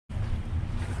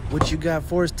What you got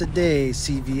for us today,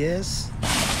 CVS?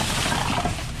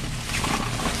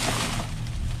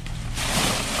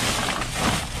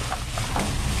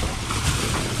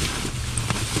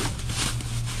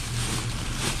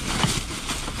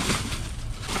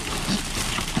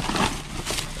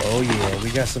 Oh yeah, we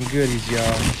got some goodies,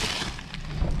 y'all.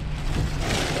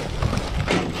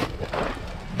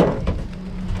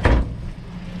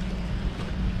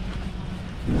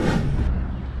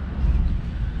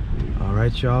 All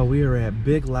right, y'all, we are at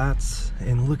Big Lots,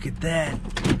 and look at that.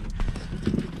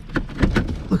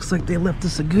 Looks like they left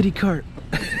us a goodie cart.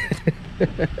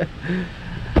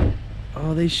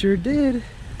 Oh, they sure did.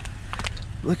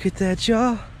 Look at that,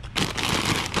 y'all.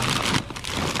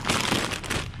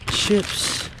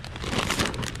 Chips,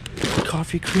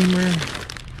 coffee creamer,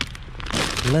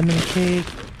 lemon cake,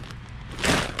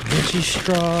 veggie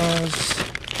straws,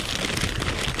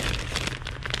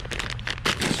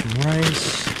 some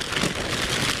rice.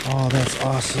 Oh, that's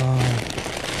awesome.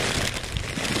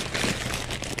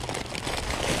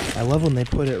 I love when they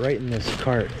put it right in this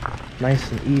cart.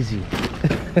 Nice and easy.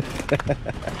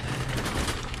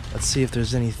 Let's see if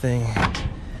there's anything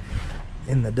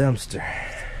in the dumpster.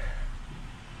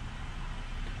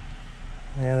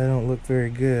 Yeah, they don't look very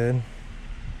good.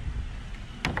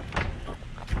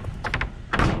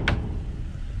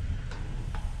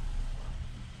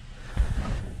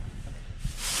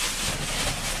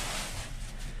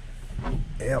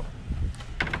 Yep.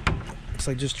 Looks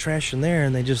like just trash in there,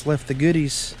 and they just left the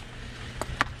goodies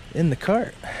in the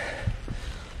cart.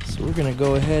 So we're gonna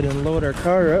go ahead and load our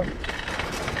car up.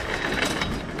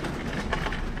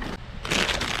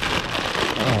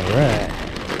 All right.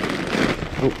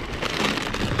 Oh,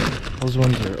 those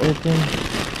ones are open.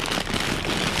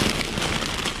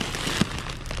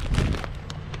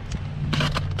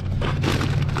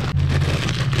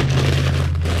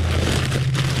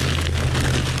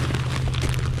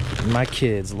 My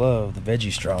kids love the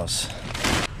veggie straws.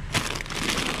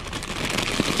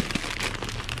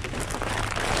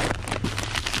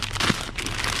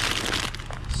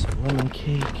 Some lemon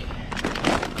cake.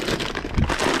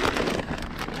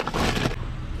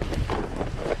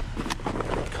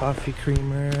 Coffee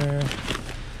creamer.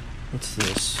 What's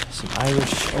this? Some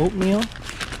Irish oatmeal.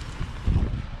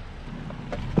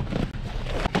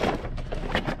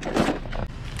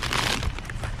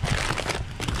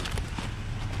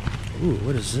 Ooh,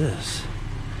 what is this?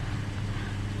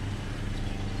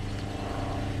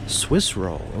 Swiss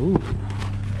roll. Ooh.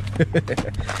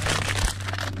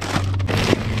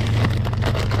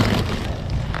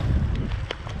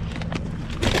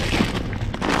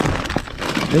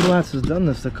 Big Lots has done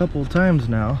this a couple times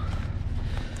now,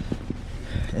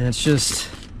 and it's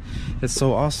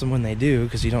so awesome when they do,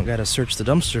 because you don't got to search the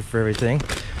dumpster for everything.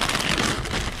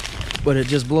 But it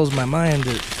just blows my mind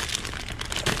that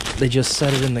they just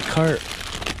set it in the cart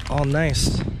all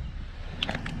nice.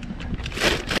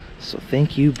 So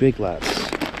thank you, Big Lots.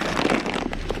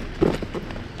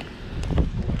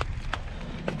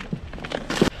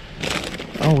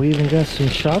 Oh, we even got some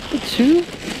chocolate too?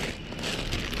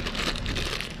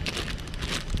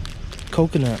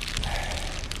 Coconut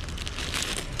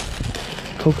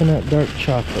dark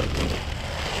chocolate.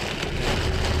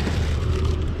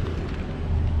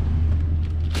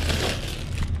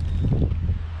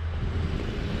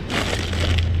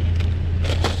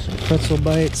 Some pretzel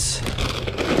bites.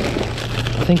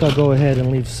 I think I'll go ahead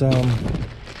and leave some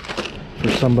for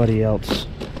somebody else.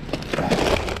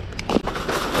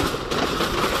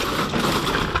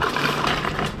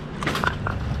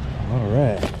 All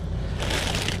right.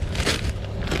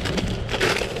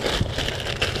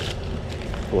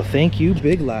 Well, thank you,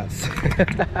 Big Lots.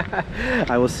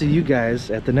 I will see you guys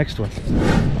at the next one.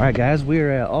 All right, guys, we are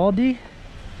at Aldi.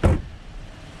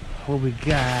 What we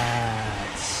got?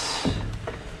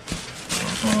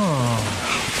 Oh.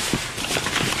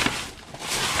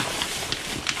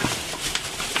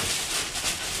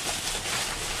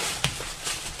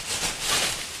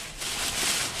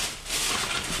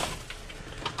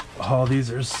 Oh,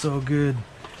 these are so good.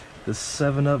 The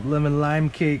 7-Up lemon lime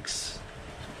cakes.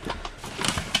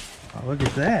 Oh, look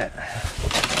at that.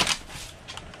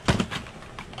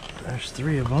 There's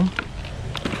 3 of them.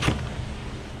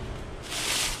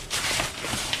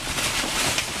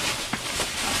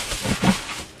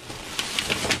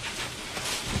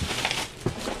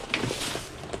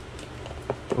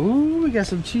 Ooh, we got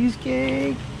some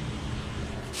cheesecake.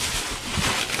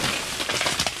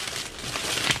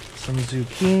 Some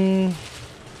zucchini.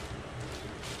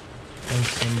 And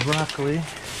some broccoli.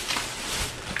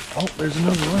 Oh, there's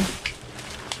another one.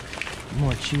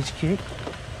 More cheesecake.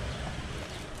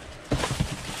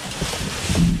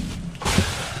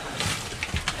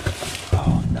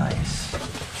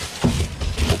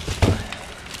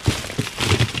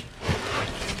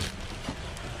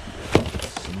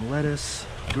 lettuce,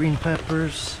 green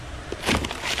peppers.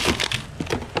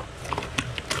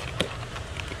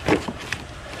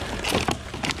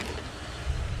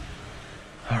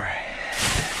 All right.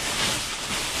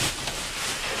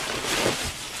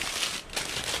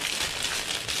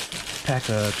 Pack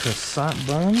of croissant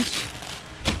buns.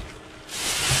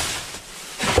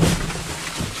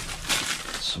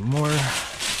 Some more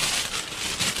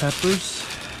peppers.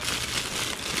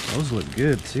 Those look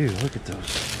good too. Look at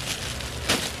those.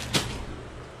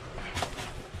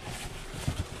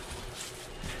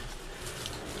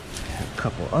 A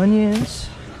couple onions.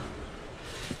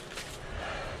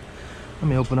 Let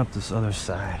me open up this other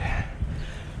side.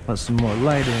 Let some more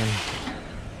light in.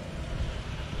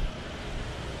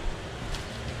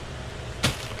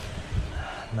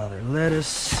 Another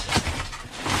lettuce.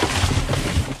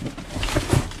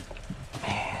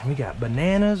 Man, we got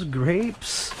bananas,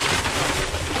 grapes.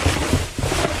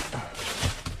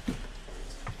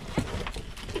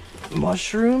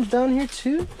 Mushrooms down here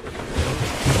too.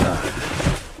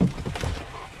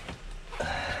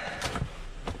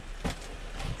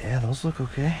 Yeah, those look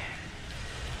okay.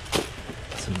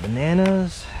 Some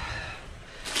bananas,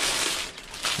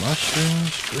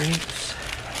 mushrooms, grapes.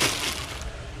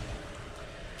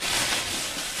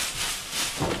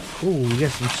 Ooh, we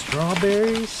got some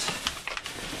strawberries.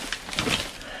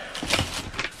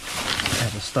 I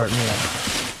have to start me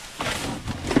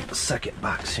a second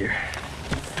box here.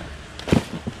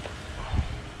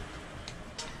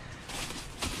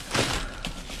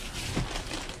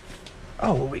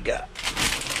 Oh, what we got?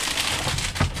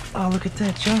 Oh, look at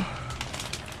that, Joe.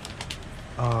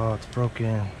 Oh, it's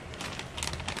broken.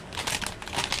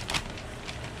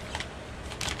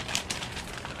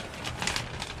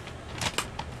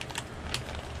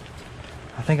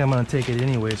 I think I'm gonna take it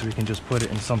anyway so we can just put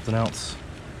it in something else.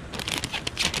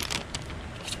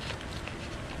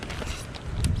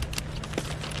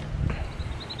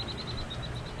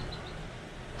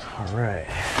 All right.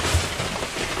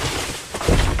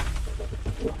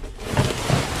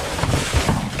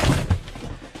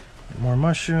 More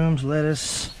mushrooms,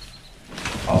 lettuce,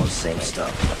 all the same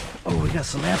stuff. Oh, we got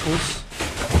some apples.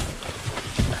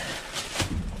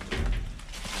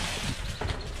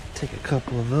 Take a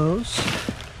couple of those.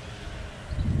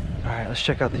 All right, let's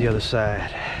check out the other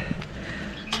side.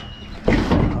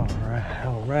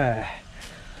 All right.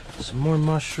 Some more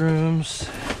mushrooms.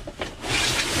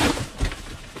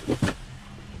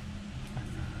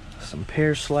 Some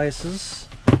pear slices.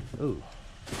 Ooh,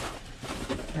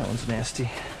 that one's nasty.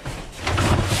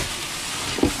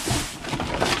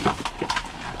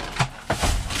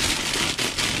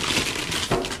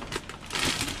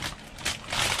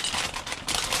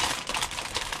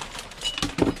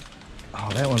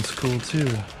 That one's cool too.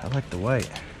 I like the white.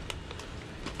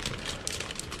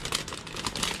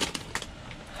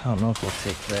 I don't know if we'll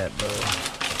take that though.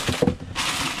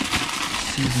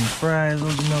 Seasoned fries,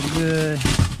 those smell good.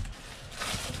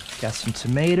 Got some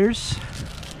tomatoes.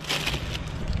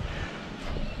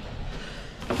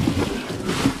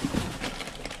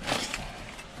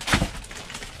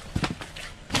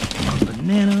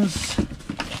 Bananas.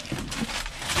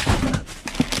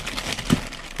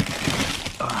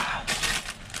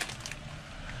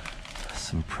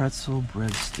 Some pretzel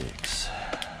breadsticks.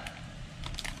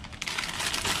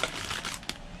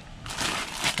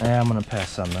 Yeah, I'm gonna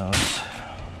pass on those.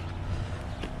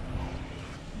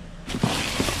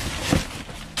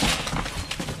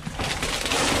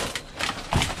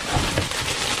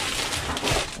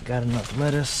 Got enough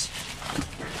lettuce.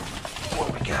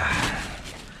 What we got?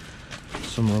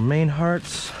 Some romaine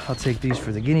hearts. I'll take these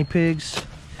for the guinea pigs.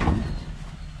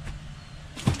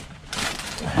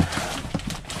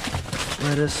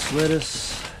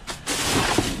 Lettuce,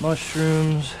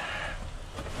 mushrooms,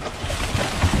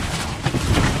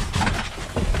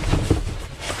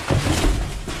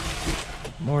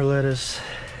 more lettuce.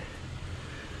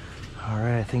 All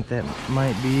right, I think that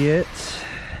might be it.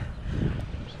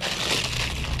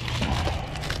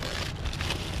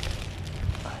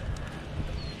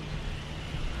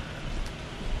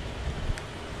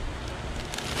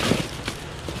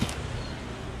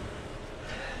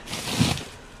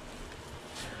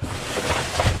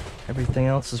 Everything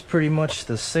else is pretty much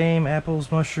the same.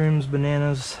 Apples, mushrooms,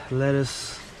 bananas,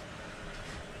 lettuce.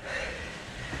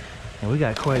 And we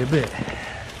got quite a bit.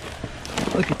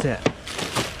 Look at that.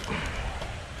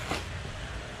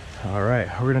 All right,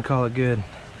 we're gonna call it good.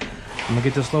 I'm gonna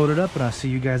get this loaded up and I'll see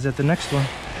you guys at the next one.